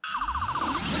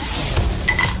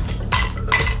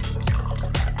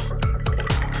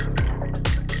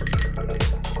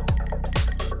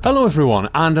Hello everyone,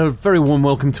 and a very warm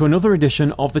welcome to another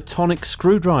edition of the Tonic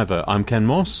Screwdriver. I'm Ken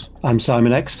Moss. I'm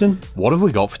Simon Exton. What have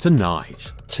we got for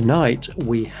tonight? Tonight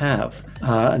we have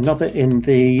another in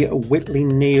the Whitley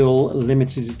Neal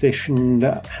limited edition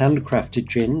handcrafted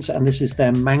gins, and this is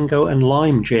their mango and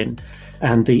lime gin.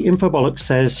 And the infobolic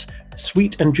says,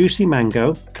 sweet and juicy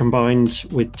mango combined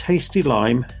with tasty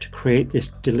lime to create this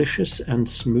delicious and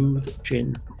smooth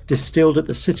gin. Distilled at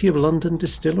the City of London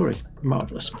Distillery.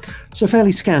 Marvellous. So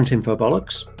fairly scant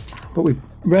infobolics, but we've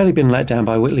rarely been let down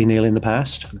by Whitley Neal in the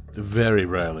past. Very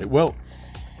rarely. Well,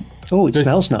 oh, it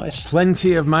smells nice.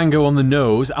 Plenty of mango on the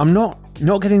nose. I'm not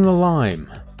getting the lime.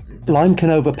 Lime can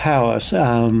overpower, so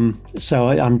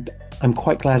I'm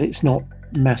quite glad it's not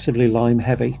massively lime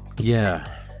heavy. Yeah.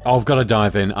 I've got to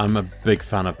dive in. I'm a big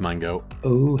fan of mango.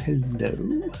 Oh,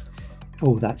 hello.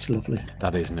 Oh, that's lovely.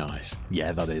 That is nice.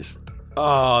 Yeah, that is.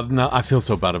 Oh, no, I feel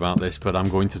so bad about this, but I'm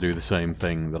going to do the same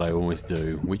thing that I always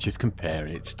do, which is compare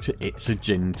it to It's a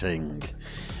Gin Ting.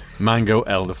 Mango,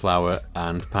 elderflower,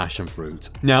 and passion fruit.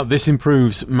 Now, this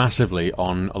improves massively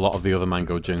on a lot of the other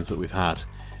mango gins that we've had.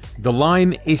 The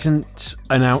lime isn't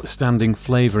an outstanding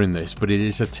flavour in this, but it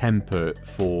is a temper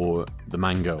for the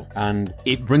mango, and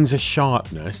it brings a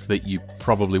sharpness that you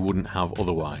probably wouldn't have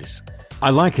otherwise. I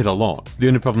like it a lot. The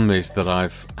only problem is that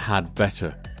I've had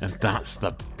better, and that's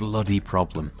the bloody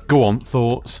problem. Go on,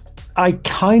 thoughts? I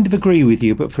kind of agree with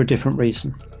you, but for a different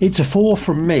reason. It's a 4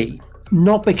 from me,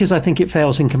 not because I think it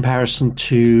fails in comparison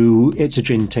to It's a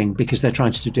Gin Ting, because they're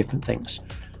trying to do different things,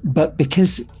 but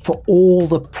because for all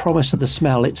the promise of the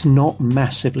smell, it's not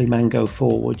massively mango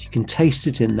forward. You can taste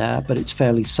it in there, but it's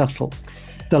fairly subtle.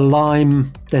 The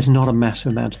lime, there's not a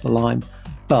massive amount of the lime.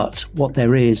 But what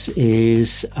there is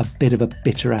a bit of a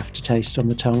bitter aftertaste on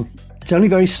the tongue. It's only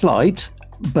very slight,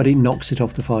 but it knocks it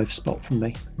off the 5 spot from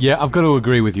me. Yeah, I've got to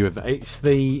agree with you with that. It's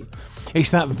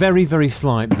that very, very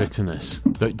slight bitterness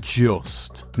that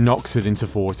just knocks it into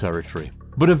 4 territory.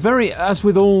 But as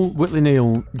with all Whitley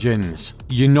Neal gins,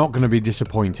 you're not going to be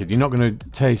disappointed. You're not going to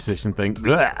taste this and think,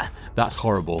 that's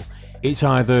horrible. It's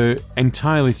either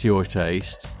entirely to your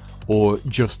taste or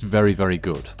just very, very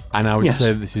good. And I would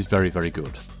say this is very, very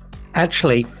good.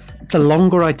 Actually, the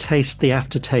longer I taste the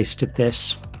aftertaste of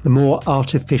this, the more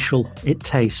artificial it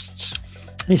tastes.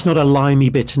 It's not a limey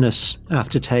bitterness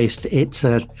aftertaste. It's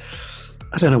I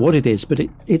don't know what it is, but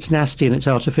it's nasty and it's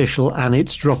artificial, and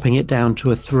it's dropping it down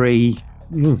to a 3,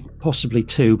 possibly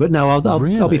 2. But no,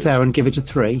 I'll be fair and give it a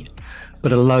 3,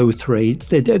 but a low 3.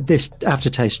 This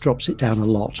aftertaste drops it down a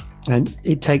lot, and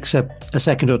it takes a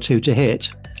second or two to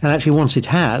hit. And actually, once it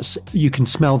has, you can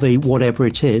smell the whatever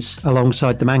it is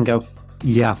alongside the mango.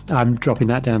 Yeah, I'm dropping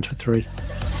that down to a 3.